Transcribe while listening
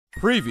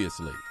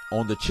Previously,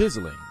 on the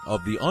chiseling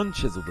of the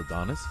UnChiseled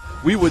Adonis,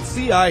 we would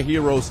see our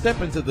hero step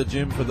into the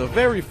gym for the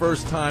very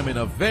first time in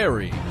a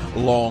very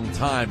long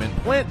time and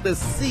plant the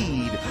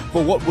seed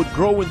for what would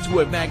grow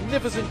into a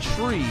magnificent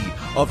tree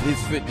of his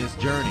fitness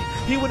journey.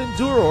 He would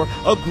endure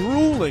a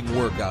grueling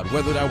workout,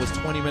 whether that was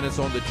 20 minutes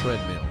on the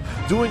treadmill,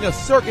 doing a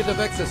circuit of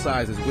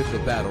exercises with the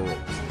battle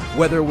ropes,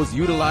 whether it was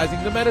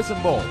utilizing the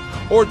medicine ball,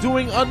 or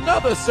doing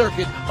another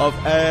circuit of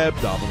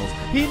abdominals.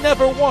 He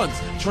never once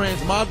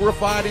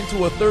transmogrified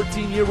into a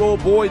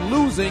 13-year-old boy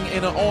losing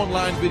in an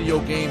online video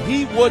game.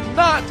 He would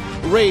not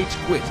rage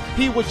quit.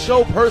 He would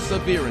show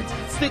perseverance,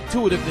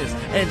 stick-to-itiveness,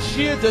 and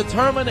sheer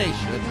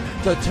determination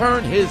to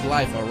turn his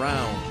life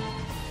around.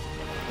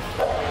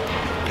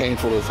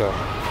 Painful as hell.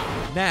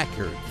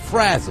 Knackered,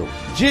 frazzled,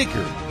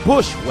 jiggered,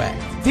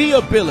 bushwhacked,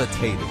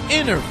 debilitated,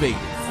 innervated,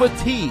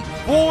 fatigued,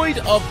 void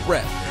of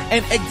breath,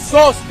 an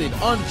exhausted,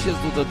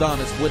 unchiseled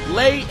Adonis would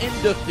lay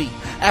in defeat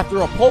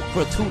after a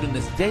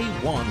pulchritudinous day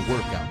one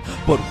workout.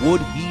 But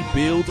would he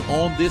build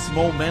on this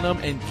momentum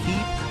and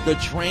keep the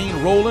train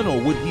rolling,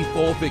 or would he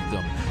fall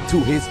victim to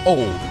his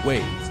old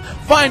ways?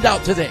 Find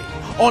out today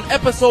on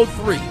episode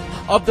 3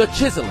 of the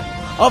Chiseling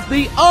of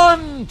the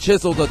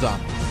UnChiseled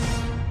Adonis.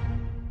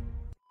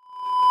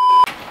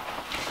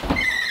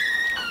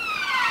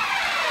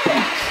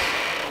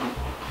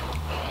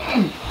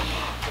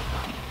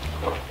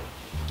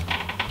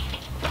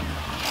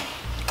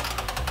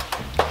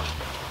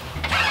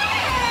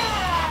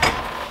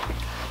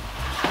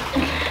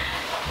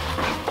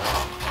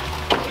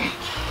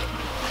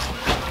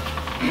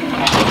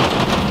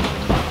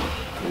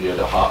 You had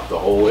to hop the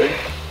whole way?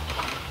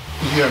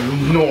 You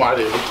have no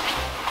idea.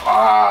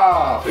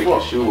 Take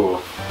your shoe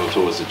off. Go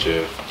towards the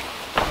chair.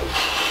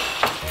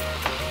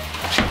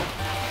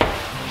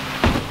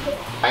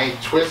 I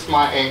ain't twist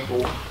my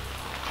ankle.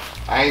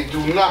 I ain't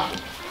do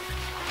nothing.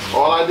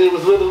 All I did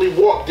was literally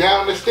walk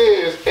down the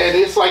stairs, and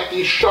it's like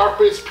the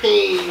sharpest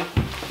pain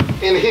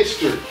in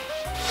history.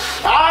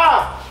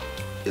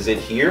 Is it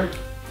here?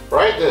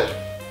 Right there.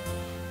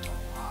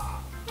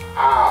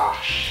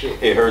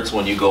 Shit. It hurts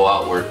when you go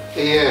outward.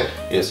 Yeah.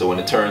 Yeah, so when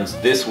it turns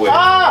this way.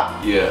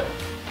 Yeah.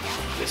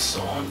 This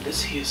on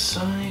this here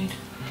side.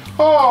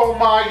 Oh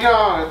my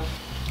God.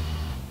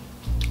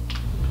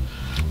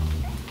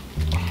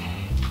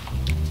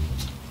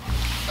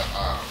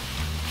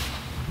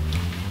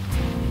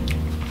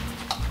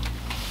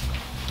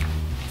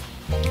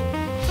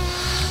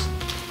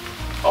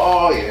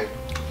 Oh yeah.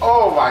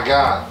 Oh my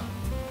God.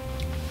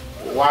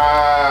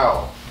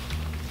 Wow.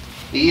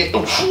 Yeah.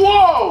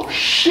 Whoa,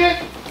 shit.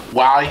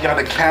 Wow, you got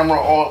the camera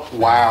on.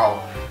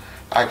 Wow.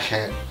 I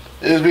can't.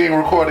 It's being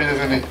recorded,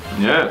 isn't it?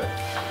 Yeah.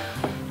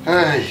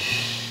 Hey.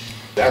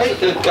 Take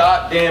the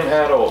goddamn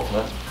hat off,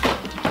 man.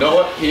 You know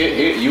what?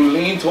 Here, you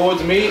lean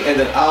towards me and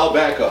then I'll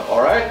back up,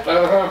 alright?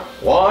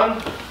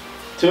 1,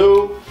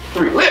 2,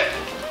 3. Lift!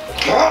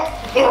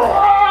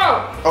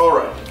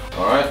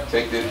 Alright,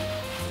 take this.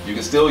 You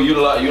can still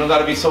utilize, you don't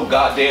gotta be so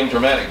goddamn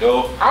dramatic,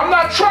 though. I'm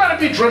not trying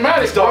to be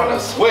dramatic, It's starting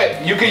to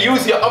sweat. You can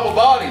use your upper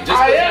body. Just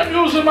I am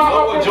using my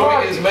upper lower joint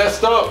body. is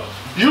messed up.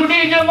 You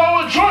need your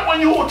lower joint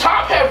when you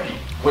top heavy.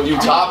 When you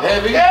top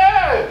heavy?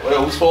 Yeah.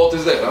 Well, whose fault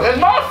is that? Huh? It's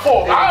my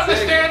fault. I Exactly.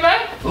 understand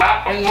that.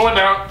 I'm going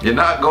down. You're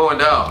not going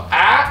down.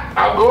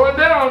 I'm going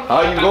down.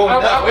 How you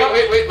going down?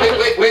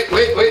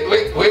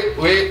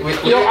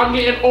 Wait. Yo, I'm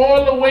getting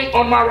all the weight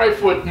on my right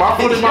foot. My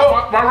foot is my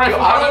right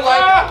foot.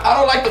 I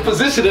don't like the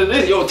position of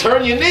this. Yo,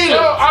 turn your knee.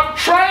 Yo, I'm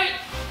trying.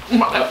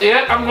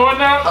 Yeah, I'm going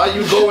down. How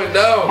you going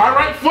down? My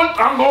right foot,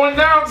 I'm going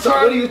down, So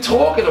son. what are you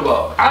talking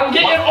about? I'm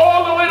getting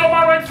all the weight on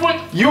my right foot.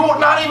 You're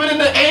not even in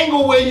the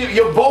angle where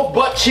your both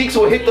butt cheeks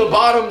will hit the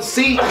bottom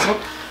seat.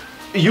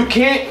 You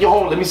can't. Yo,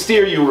 hold on, let me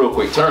steer you real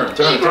quick. Turn.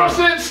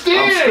 Percent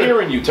steer. I'm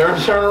steering you. Turn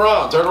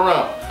around.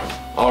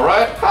 All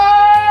right.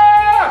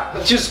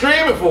 What you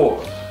screaming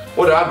for?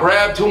 What, did I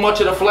grab too much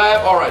of the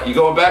flap? All right, you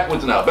going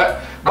backwards now.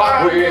 Back.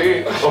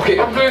 Okay.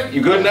 I'm good.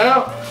 You good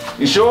now?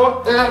 You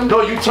sure?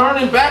 No, you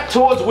turning back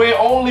towards where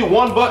only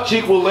one butt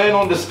cheek will land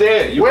on the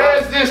stair.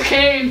 Where's this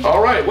cane?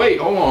 All right, wait,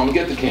 hold on. Let me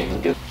get the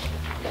cane.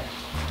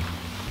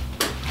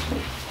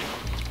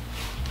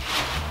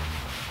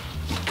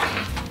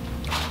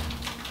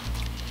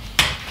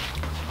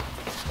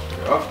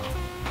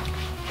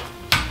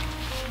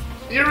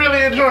 You're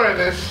really enjoying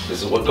this.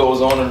 This is what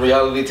goes on in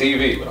reality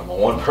TV, but I'm a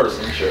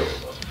one-person show.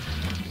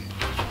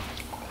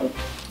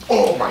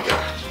 Oh my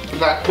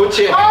God. Put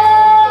your hand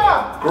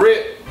on the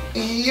grip.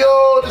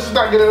 Yo, this is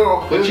not good at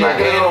all. Put your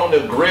hand on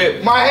the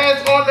grip. My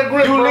hand's on the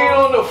grip, You bro. lean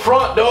on the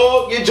front,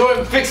 dog. Your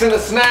joint fixing to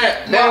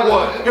snap. Now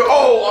what?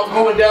 I'm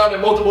going down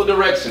in multiple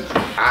directions.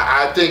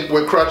 I think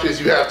with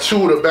crutches, you have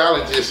 2 to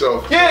balance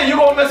yourself. Yeah, you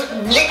gonna mess.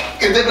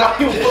 And then now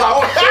you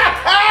fly.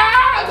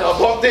 I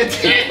bumped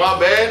into you. My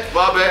bad.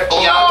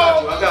 Oh,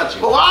 Yo, I got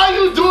you. Why are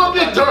you doing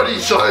me dirty,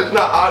 son?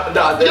 Nah,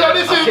 Yo,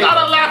 this is not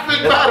a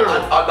laughing matter.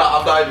 I'm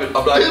not even.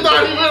 It's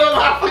not even a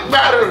laughing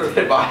matter.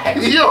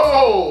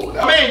 Yo,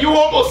 man, you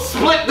almost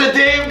split the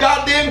damn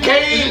goddamn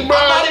cane. Bro,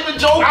 I'm not even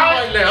joking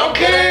right now.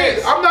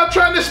 Okay, I'm not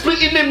trying to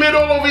split in the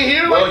middle over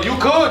here. Well, you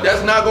could.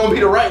 That's not gonna be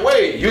the right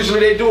way. Usually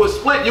they do a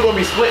split. You're gonna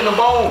be splitting a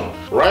bone.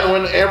 Right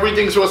when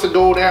everything's supposed to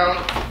go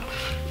down,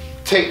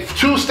 take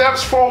 2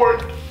 steps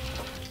forward,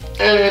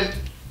 and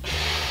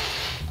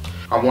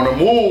I want to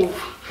move,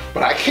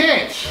 but I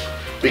can't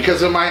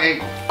because of my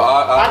ankle.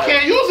 I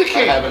can't use a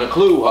cane. I haven't a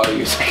clue how to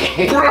use a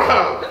cane.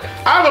 Bro,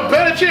 I have a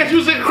better chance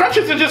using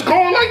crutches than just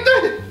going like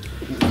that.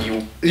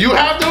 You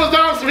have those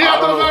down? I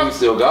don't know if we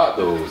still got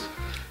those.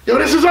 Yo,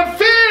 this is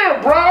unfair,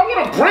 bro. I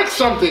want to break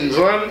something,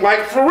 son.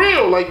 Like, for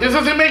real. Like, this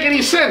doesn't make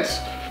any sense.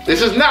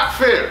 This is not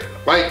fair.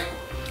 Like,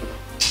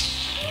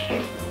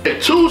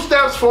 2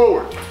 steps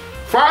forward.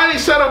 Finally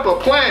set up a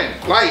plan.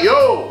 Like,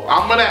 yo,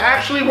 I'm going to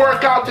actually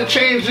work out to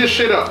change this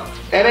shit up.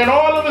 And then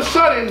all of a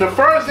sudden, the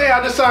first day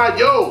I decide,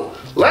 yo,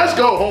 let's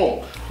go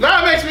home.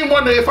 Now it makes me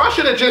wonder if I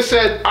should have just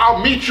said, I'll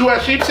meet you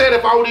at Sheepshead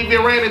if I would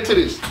even ran into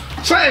this.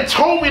 Something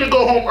told me to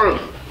go home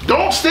early.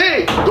 Don't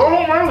stay. Go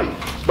home early.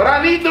 But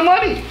I need the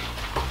money.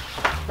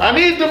 I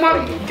need the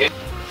money.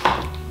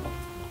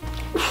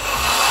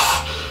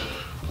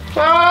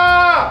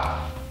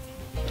 Ah!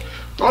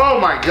 Oh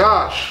my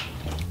gosh.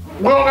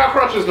 We don't got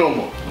crutches no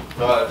more.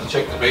 To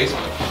check the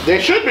basement.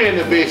 They should be in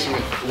the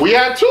basement. We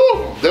had 2 of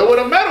them. They were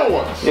the metal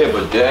ones. Yeah,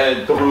 but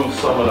Dad threw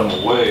some of them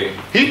away.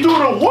 He threw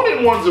the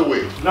wooden ones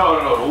away. No,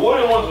 the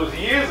wooden ones was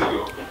years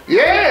ago.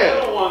 Yeah. The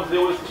metal ones,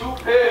 there was 2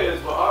 pairs,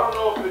 but I don't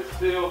know if it's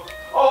still.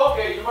 Oh,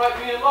 okay, you might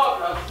be in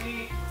luck. I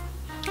see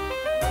 2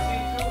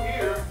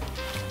 here.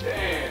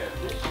 Damn,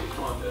 this shit's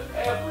under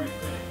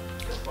everything.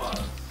 This spot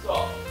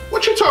sucks.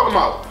 What you talking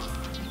about?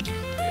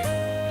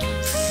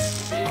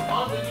 It's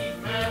underneath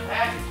man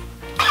package.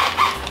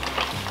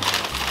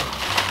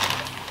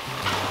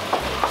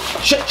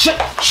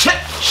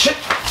 Shit.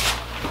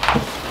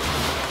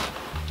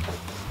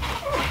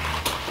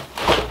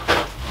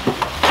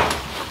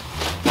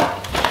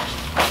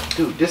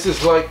 Dude, this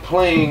is like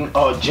playing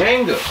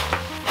Jenga.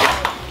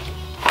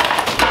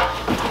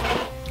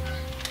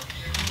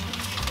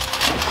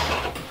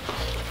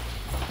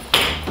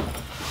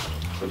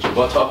 Put your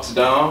buttocks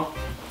down.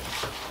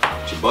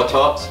 Put your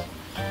buttocks.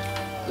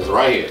 It's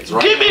right here. It's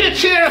right Give me the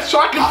chair so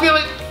I can feel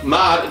it.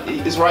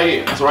 It's right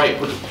here. It's right here.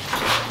 Put it.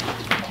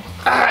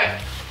 Alright.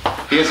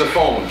 Here's a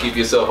phone. Keep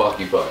yourself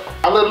occupied.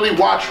 I literally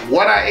watched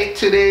what I ate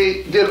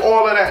today, did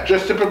all of that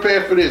just to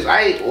prepare for this.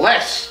 I ate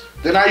less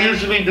than I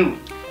usually do.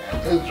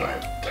 This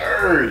joint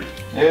dirty.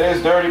 Yeah, it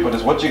is dirty, but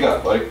it's what you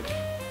got, buddy.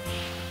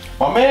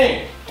 My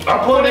man, I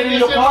put it in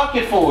your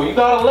pocket for you.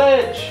 Got a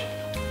ledge.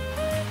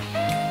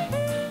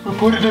 I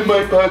put it in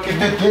my pocket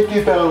to take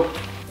it out.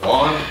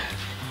 1,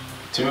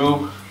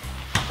 2,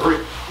 3.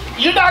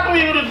 You're not gonna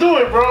be able to do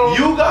it, bro.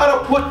 You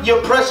gotta put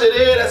your pressure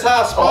there. That's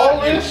how I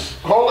spot you.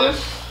 Hold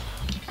this.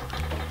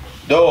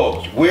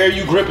 Dog, where are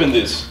you gripping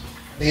this?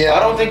 Yeah. I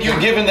don't think you're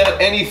giving that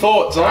any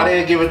thoughts, huh? I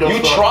didn't give it no You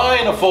thought.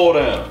 trying to fall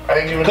down. I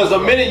didn't give it Because no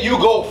the minute you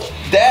go,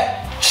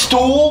 that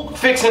stool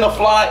fixing to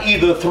fly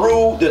either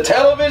through the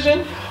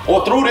television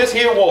or through this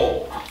here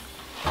wall.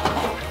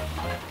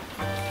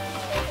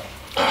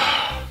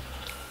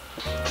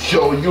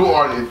 Yo, you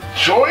are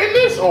enjoying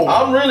this? Oh,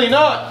 I'm really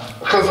not.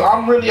 because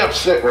I'm really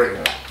upset right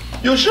now.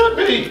 You should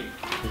be.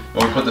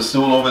 Want me put the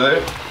stool over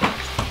there?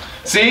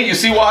 See, you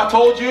see why I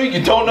told you?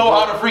 You don't know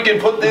how to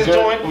freaking put this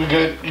joint? We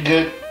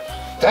good.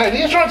 Dang,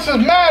 these joints is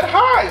mad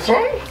high,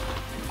 son.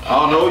 I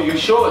don't know, you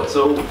short,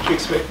 so what you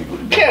expect people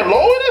to do? Can't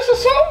lower this or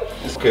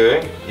something?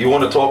 Okay, you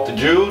want to talk to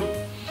Jude?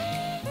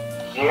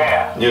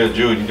 Yeah. Yeah,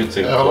 Jude, you can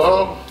say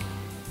Hello?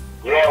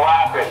 Yeah, what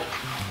happened?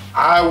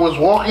 I was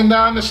walking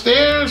down the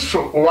stairs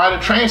by the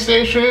train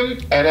station,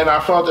 and then I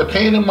felt a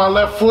pain in my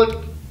left foot,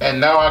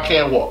 and now I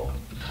can't walk.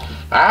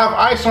 I have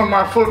ice on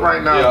my foot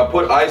right now. Yeah, I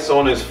put ice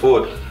on his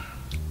foot.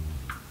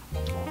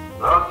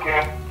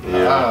 Okay.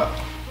 Yeah.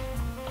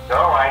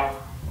 All right.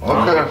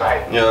 Okay.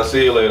 Bye. Yeah, I'll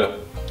see you later.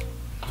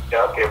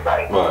 Okay,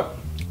 bye. Bye.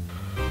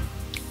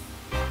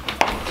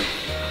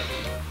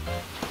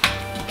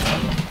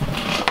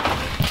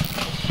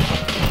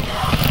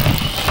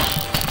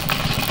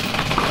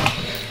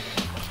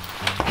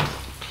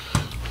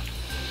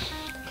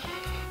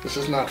 This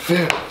is not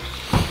fair.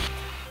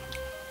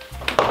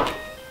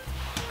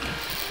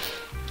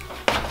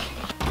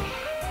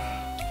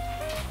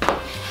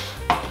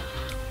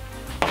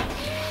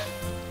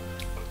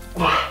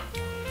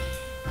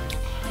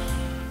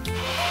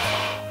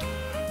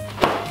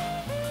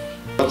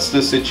 What's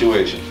the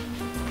situation?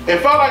 It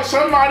felt like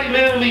somebody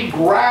literally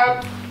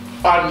grabbed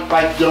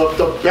like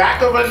the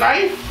back of a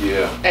knife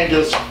Yeah. and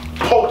just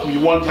poked me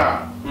one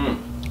time.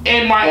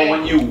 In my Well,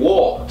 when you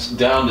walked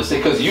down the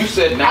stairs, because you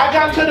said naturally, I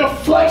got to the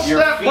fourth like your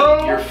step, feet,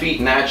 bro. Your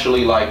feet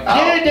naturally like out.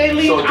 Yeah, they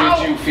lean So out.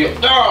 did you feel,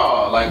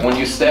 like when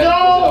you stepped, No.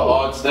 was it a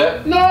hard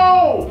step?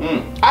 No!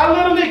 I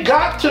literally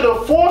got to the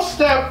 4th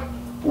step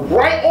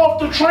right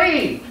off the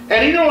train,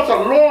 and you know it's a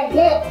long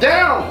walk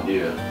down.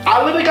 Yeah.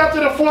 I literally got to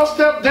the 4th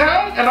step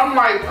down, and I'm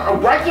like,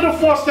 right to the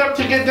 4th step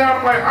to get down.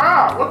 I'm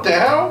like, what the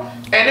hell?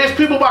 And there's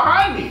people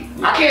behind me.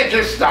 I can't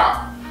just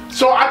stop.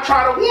 So I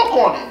try to walk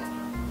on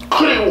it.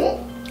 Couldn't walk.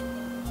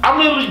 I'm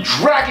literally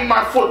dragging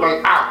my foot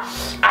like,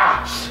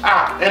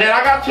 And then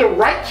I got to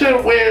right to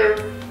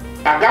where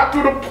I got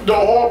through the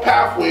whole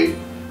pathway,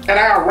 and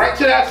I got right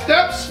to that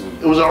steps.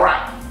 It was all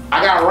right.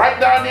 I got right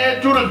down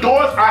there through the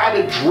doors. I had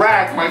to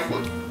drag my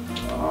foot.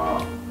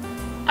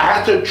 I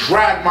had to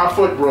drag my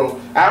foot, bro.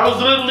 I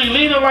was literally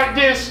leaning like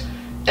this,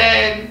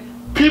 and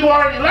people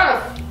already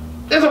left.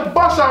 There's a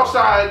bus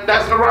outside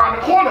that's around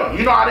the corner.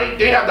 You know how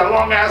they have the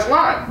long ass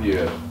line.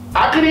 Yeah.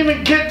 I couldn't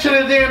even get to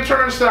the damn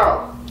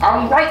turnstile.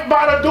 I'm right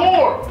by the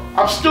door.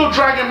 I'm still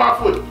dragging my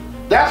foot.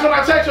 That's when I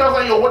texted you. I was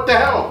like, yo, what the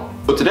hell?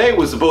 So today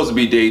was supposed to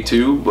be day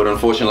 2, but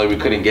unfortunately we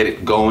couldn't get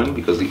it going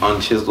because the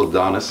UnChiseled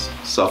Adonis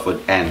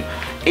suffered an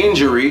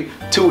injury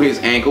to his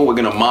ankle. We're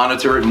gonna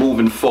monitor it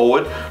moving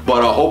forward,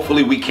 but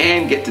hopefully we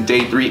can get to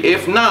day 3.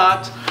 If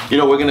not, you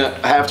know, we're gonna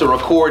have to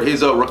record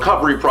his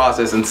recovery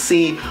process and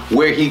see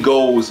where he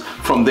goes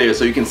from there,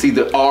 so you can see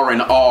the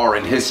R&R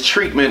and his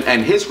treatment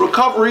and his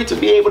recovery to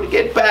be able to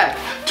get back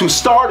to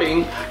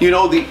starting, you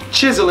know, the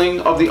chiseling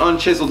of the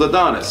UnChiseled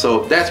Adonis.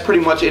 So that's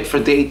pretty much it for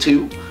day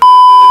 2.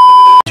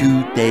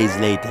 2 days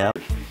later.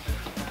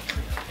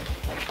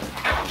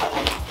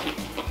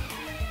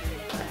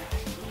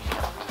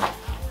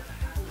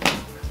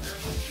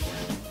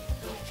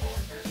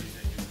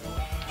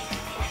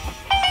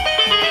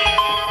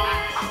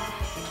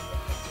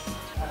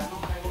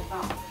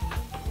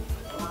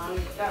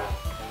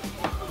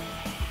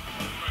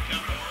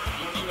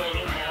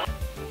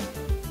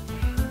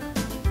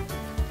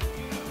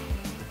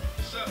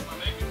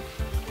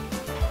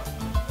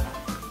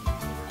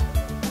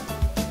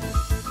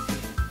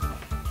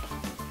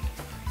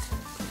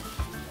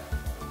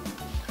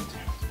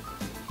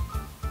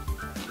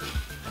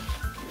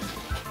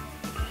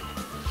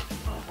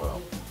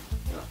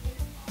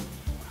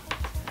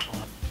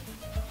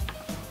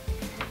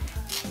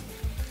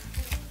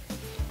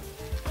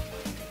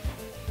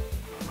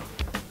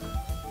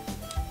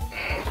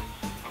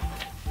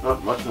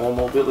 Not much more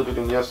mobility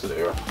than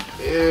yesterday, right?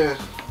 Yeah.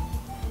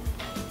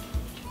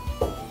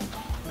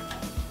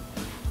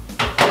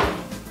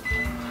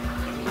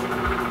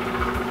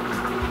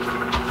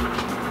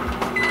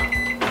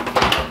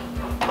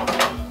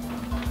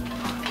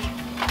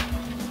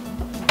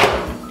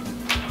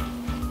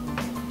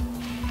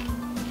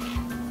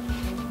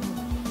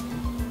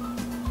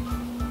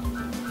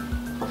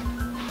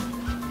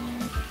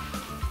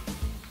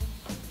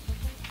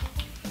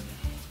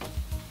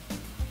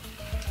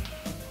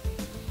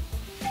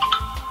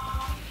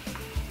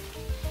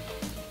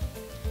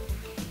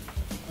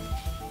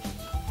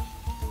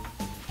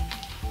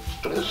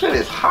 This shit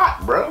is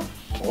hot, bro.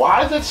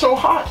 Why is it so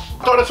hot?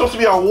 I thought it's supposed to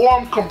be a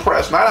warm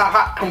compress, not a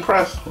hot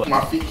compress.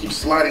 My feet keep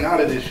sliding out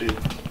of this shit.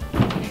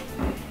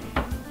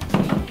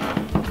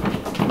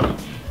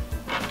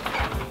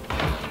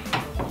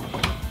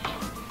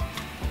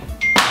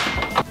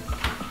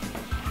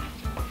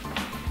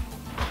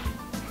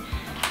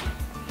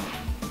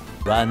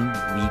 One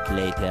week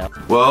later.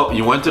 Well,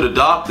 you went to the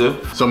doctor.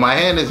 So my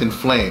hand is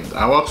inflamed.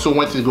 I also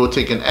went to go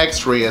take an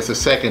x-ray as a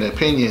second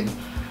opinion,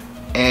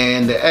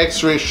 and the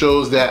x-ray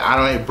shows that I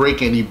don't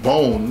break any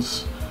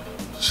bones,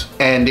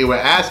 and they were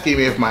asking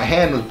me if my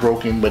hand was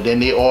broken, but then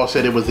they all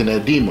said it was an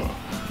edema.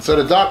 So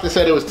the doctor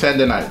said it was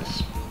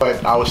tendonitis,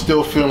 but I was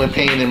still feeling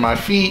pain in my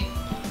feet,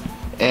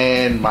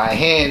 and my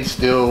hand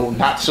still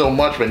not so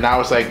much, but now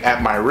it's like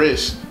at my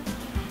wrist.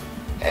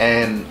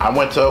 And I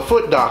went to a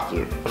foot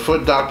doctor. The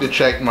foot doctor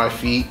checked my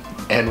feet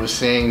and was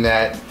saying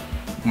that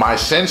my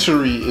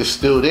sensory is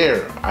still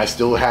there. I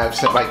still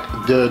have, like,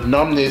 the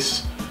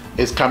numbness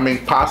is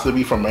coming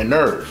possibly from a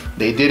nerve.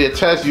 They did a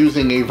test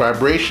using a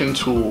vibration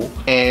tool,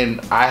 and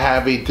I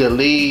have a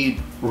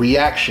delayed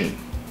reaction.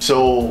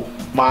 So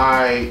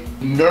my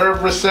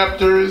nerve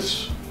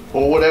receptors,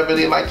 or whatever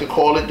they like to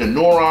call it, the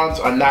neurons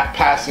are not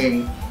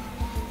passing.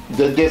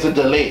 There's a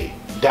delay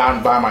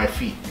down by my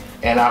feet.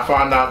 And I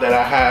found out that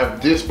I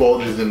have disc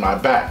bulges in my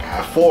back. I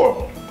have 4 of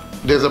them.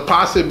 There's a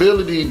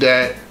possibility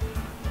that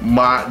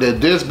the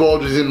disc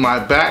bulges in my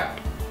back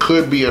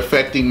could be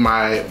affecting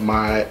my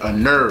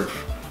nerve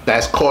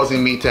that's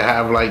causing me to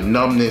have like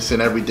numbness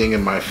and everything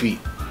in my feet.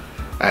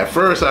 At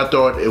first I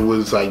thought it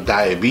was like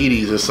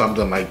diabetes or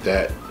something like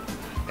that,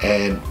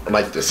 and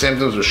like the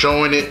symptoms were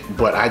showing it,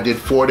 but I did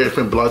 4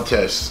 different blood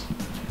tests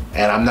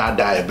and I'm not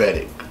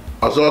diabetic.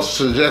 I was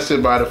also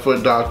suggested by the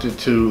foot doctor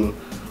to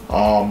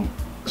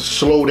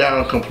slow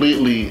down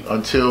completely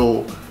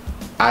until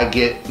I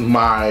get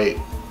my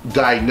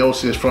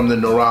diagnosis from the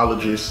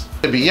neurologist.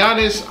 To be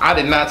honest, I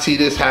did not see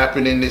this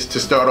happening to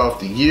start off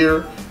the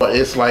year, but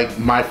it's like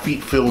my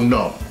feet feel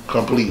numb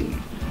completely.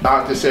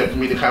 Doctor said for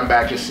me to come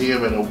back and see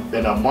him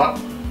in a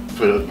month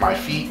for my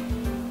feet,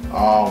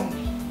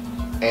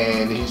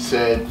 and he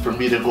said for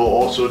me to go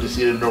also to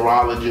see the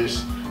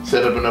neurologist,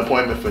 set up an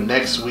appointment for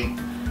next week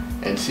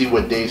and see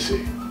what they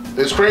say.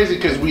 It's crazy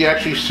because we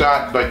actually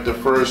shot like the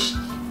first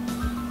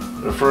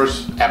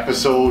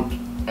episode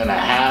and a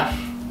half.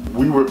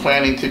 We were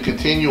planning to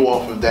continue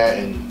off of that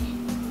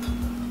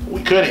and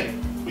we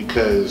couldn't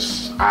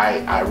because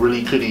I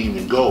really couldn't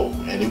even go.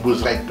 And it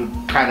was like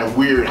kind of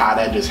weird how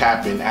that just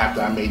happened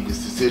after I made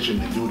this decision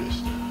to do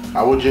this.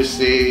 I would just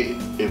say,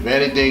 if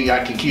anything,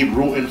 y'all can keep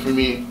rooting for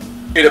me.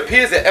 It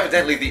appears that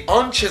evidently the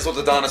unchiseled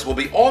Adonis will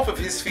be off of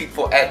his feet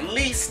for at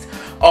least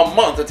a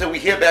month until we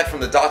hear back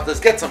from the doctors,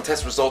 get some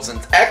test results, and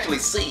actually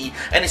see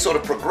any sort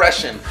of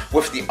progression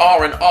with the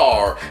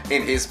R&R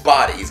in his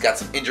body. He's got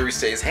some injuries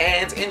to his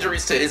hands,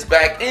 injuries to his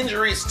back,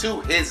 injuries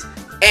to his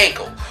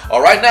ankle.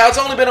 All right, now it's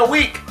only been a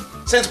week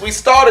since we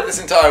started this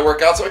entire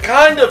workout, so it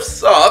kind of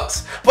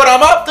sucks, but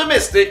I'm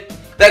optimistic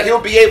that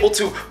he'll be able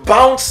to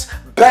bounce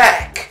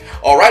back.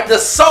 All right, the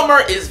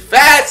summer is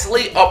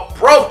vastly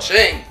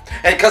approaching,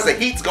 and because the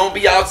heat's gonna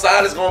be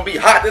outside, it's gonna be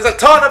hot. There's a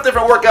ton of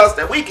different workouts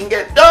that we can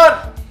get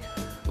done.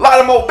 A lot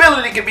of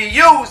mobility can be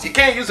used. You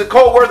can't use the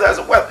cold weather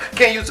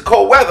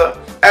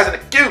as an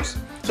excuse.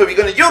 So if you're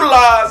gonna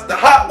utilize the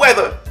hot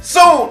weather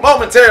soon,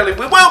 momentarily,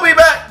 we will be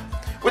back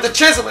with the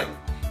chiseling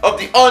of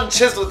the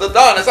unchiseled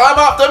Adonis. I'm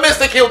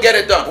optimistic he'll get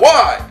it done.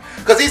 Why?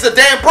 Because he's a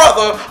damn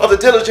brother of the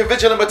diligent,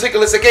 vigilant,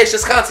 meticulous,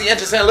 sagacious,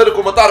 conscientious,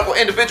 analytical, methodical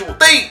individual,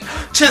 the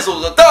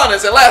Chiseled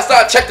Adonis. And last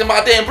I checked in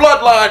my damn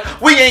bloodline,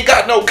 we ain't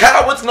got no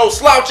cowards, no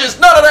slouches,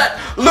 none of that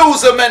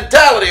loser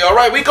mentality, all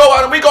right? We go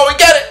out and we go and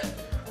get it.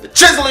 The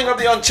chiseling of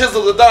the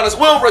unchiseled Adonis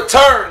will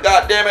return,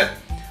 goddammit,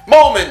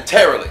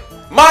 momentarily.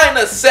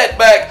 Minor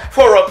setback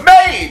for a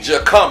major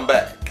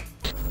comeback.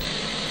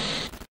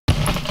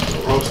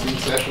 The roasting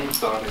session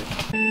started.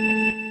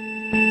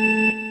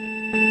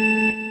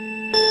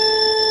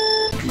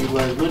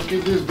 Like, look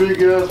at this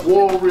big ass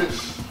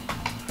walrus.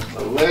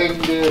 A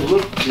leg there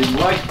looking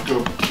like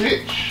a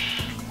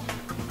bitch.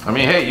 I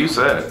mean, hey, you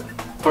said it.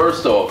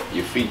 First off,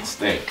 your feet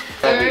stink.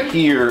 Have it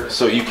here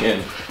so you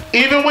can.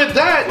 Even with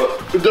that,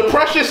 the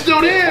pressure's still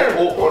there.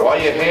 Why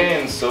your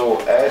hands so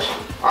ashy?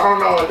 I don't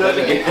know. It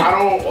doesn't. I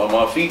don't. Why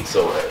my feet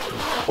so ashy?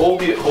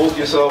 Hold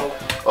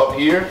yourself up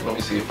here. Let me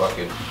see if I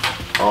can.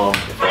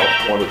 If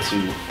I wanted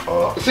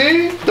to.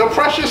 See, the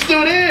pressure's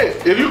still there.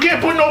 If you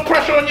can't put no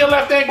pressure on your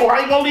left ankle, how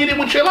you gonna lead it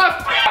with your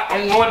left?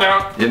 I'm going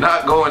down. You're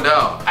not going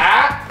down.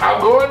 I'm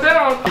going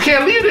down. You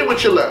can't lead it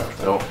with your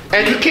left. No.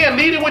 And you can't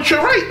lead it with your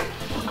right.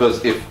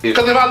 Because if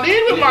I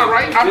lead with my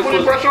right, I'm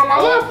putting pressure on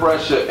my left.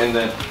 Pressure and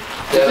then.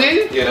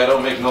 See? Yeah, that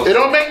don't make no sense. It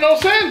don't make no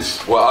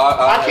sense. Well,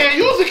 I can't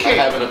use a cane.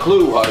 I haven't a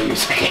clue how to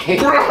use a cane.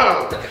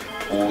 Bro.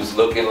 Who's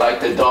looking like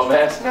the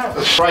dumbass now?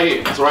 It's right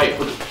here. It's right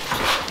here.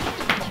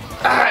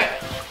 Alright.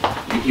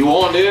 You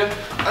on there?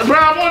 Bro,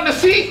 I'm on the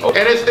seat. Okay.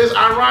 And it's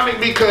ironic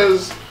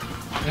because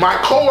my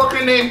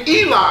coworker named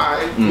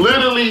Eli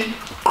literally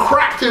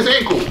cracked his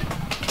ankle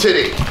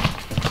today.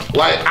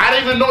 Like, I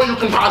didn't even know you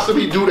can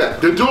possibly do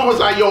that. The dude was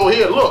like, yo,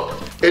 here, look.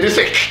 And he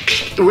said,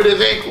 with his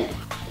ankle.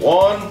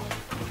 1,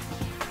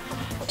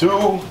 2,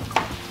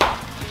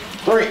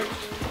 3.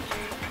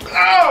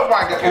 Oh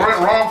my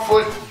God, wrong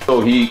foot. So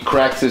he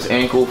cracks his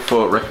ankle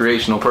for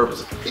recreational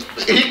purposes.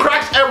 He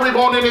cracks every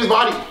bone in his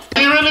body.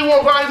 He really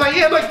walked by, he's like,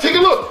 yeah, like, take a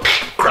look.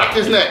 Cracked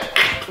his neck,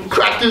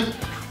 cracked his,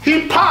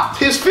 he popped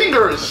his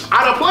fingers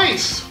out of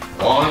place.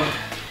 1,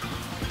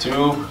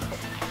 2,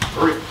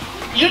 3.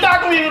 You're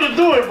not gonna be able to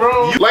do it,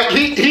 bro. Like,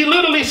 he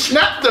literally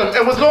snapped them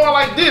and was going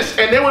like this,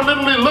 and they were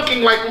literally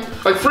looking like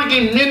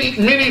freaking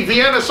mini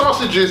Vienna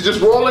sausages just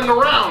rolling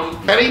around,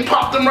 and he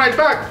popped them right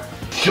back.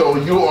 Yo,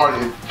 you are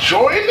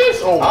enjoying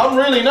this? Oh, I'm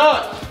really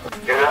not.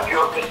 You have to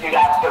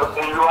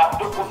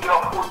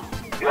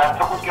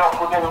put your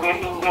foot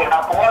in the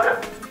hot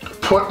water.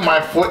 Put my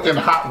foot in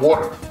hot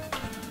water.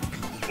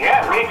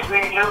 Yeah, mix the,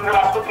 you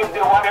have to get the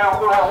water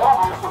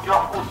warm, you put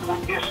your foot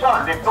with the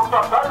sun. The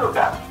doctor tell you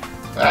that.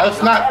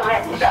 That's not.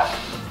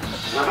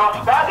 You don't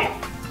study.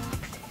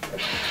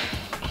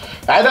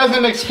 That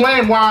doesn't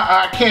explain why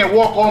I can't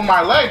walk on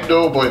my leg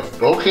though,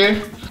 but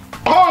okay.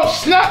 Oh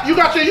snap, you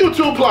got your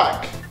YouTube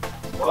plaque.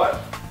 What?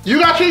 You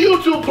got your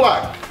YouTube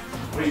plaque.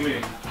 What do you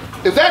mean?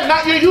 Is that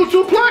not your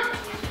YouTube plaque?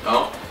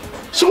 No.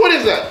 So what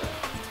is that?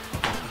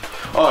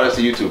 Oh, that's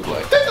a YouTube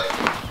play.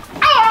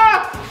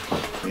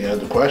 Any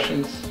other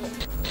questions?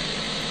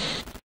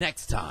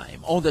 Next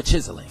time on the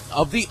chiseling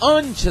of the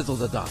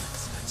unchiseled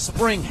Adonis,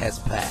 spring has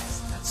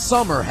passed,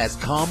 summer has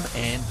come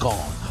and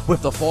gone.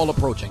 With the fall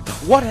approaching,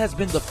 what has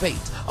been the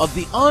fate of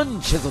the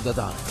unchiseled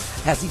Adonis?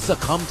 Has he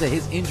succumbed to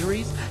his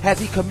injuries? Has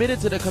he committed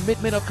to the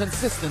commitment of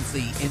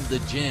consistency in the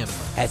gym?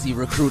 Has he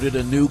recruited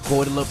a new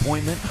coital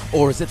appointment?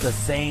 Or is it the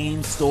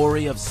same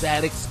story of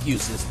sad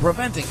excuses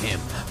preventing him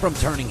from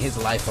turning his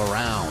life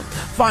around?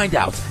 Find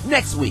out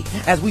next week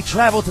as we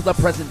travel to the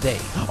present day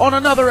on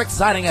another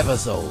exciting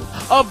episode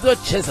of the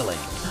chiseling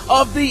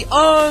of the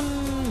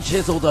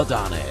unchiseled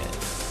Adonis.